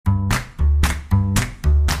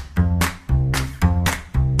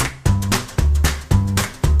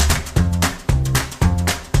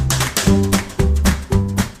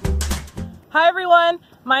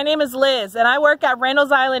My name is Liz and I work at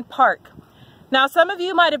Randall's Island Park. Now some of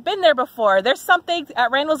you might have been there before. There's something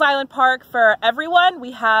at Randall's Island Park for everyone.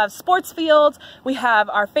 We have sports fields, we have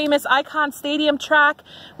our famous Icon Stadium track,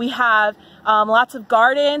 we have lots of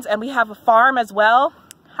gardens, and we have a farm as well.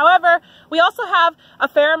 However, we also have a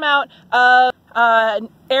fair amount of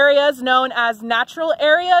areas known as natural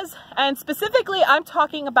areas, and specifically I'm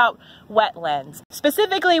talking about wetlands.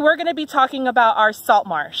 Specifically, we're going to be talking about our salt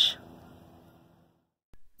marsh.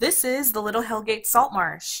 This is the Little Hellgate Salt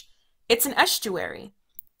Marsh. It's an estuary.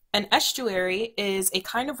 An estuary is a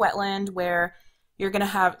kind of wetland where you're going to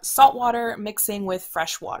have salt water mixing with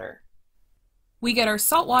fresh water. We get our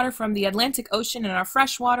salt water from the Atlantic Ocean and our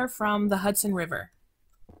fresh water from the Hudson River.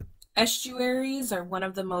 Estuaries are one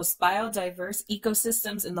of the most biodiverse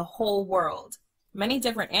ecosystems in the whole world. Many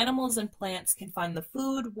different animals and plants can find the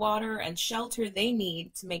food, water, and shelter they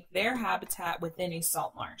need to make their habitat within a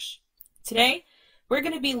salt marsh. Today, we're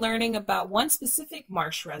going to be learning about one specific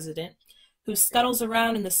marsh resident who scuttles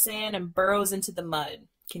around in the sand and burrows into the mud.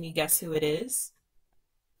 Can you guess who it is?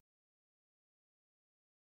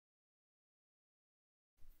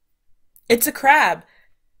 It's a crab.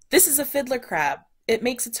 This is a fiddler crab. It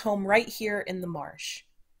makes its home right here in the marsh.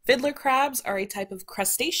 Fiddler crabs are a type of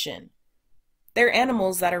crustacean. They're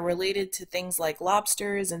animals that are related to things like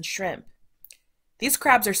lobsters and shrimp. These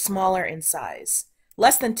crabs are smaller in size,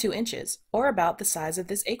 less than 2 inches, or about the size of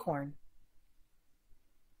this acorn.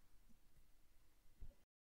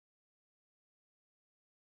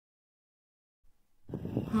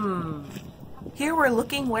 Here we're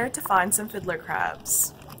looking where to find some fiddler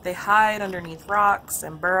crabs. They hide underneath rocks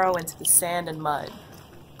and burrow into the sand and mud.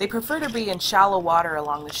 They prefer to be in shallow water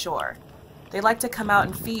along the shore. They like to come out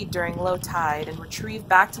and feed during low tide and retrieve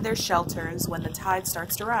back to their shelters when the tide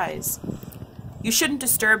starts to rise. You shouldn't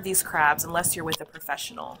disturb these crabs unless you're with a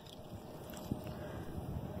professional.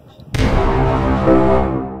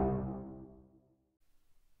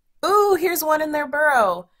 Ooh, here's one in their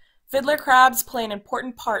burrow. Fiddler crabs play an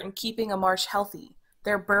important part in keeping a marsh healthy.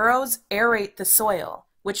 Their burrows aerate the soil,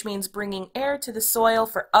 which means bringing air to the soil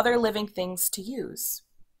for other living things to use.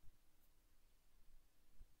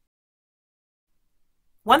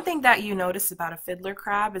 One thing that you notice about a fiddler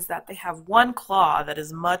crab is that they have one claw that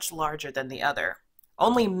is much larger than the other.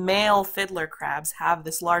 Only male fiddler crabs have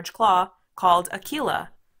this large claw called a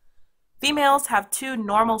chela. Females have 2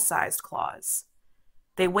 normal-sized claws.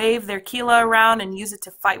 They wave their chela around and use it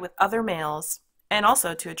to fight with other males and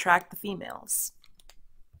also to attract the females.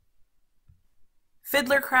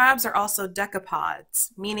 Fiddler crabs are also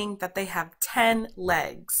decapods, meaning that they have 10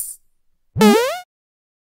 legs.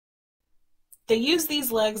 They use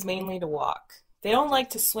these legs mainly to walk. They don't like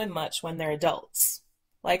to swim much when they're adults.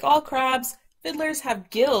 Like all crabs, fiddlers have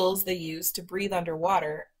gills they use to breathe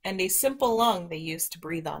underwater and a simple lung they use to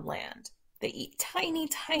breathe on land. They eat tiny,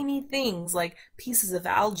 tiny things like pieces of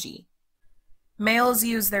algae. Males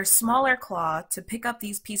use their smaller claw to pick up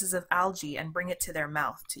these pieces of algae and bring it to their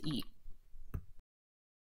mouth to eat.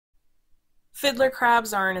 Fiddler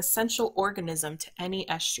crabs are an essential organism to any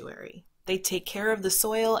estuary. They take care of the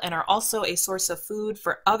soil and are also a source of food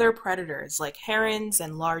for other predators like herons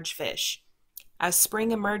and large fish. As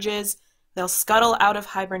spring emerges, they'll scuttle out of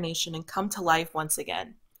hibernation and come to life once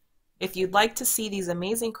again. If you'd like to see these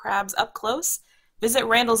amazing crabs up close, visit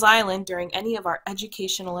Randall's Island during any of our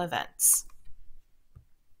educational events.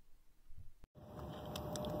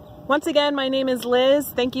 Once again, my name is Liz.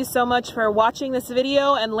 Thank you so much for watching this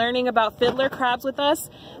video and learning about fiddler crabs with us.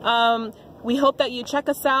 We hope that you check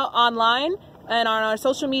us out online and on our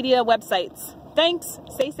social media websites. Thanks.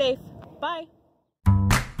 Stay safe. Bye.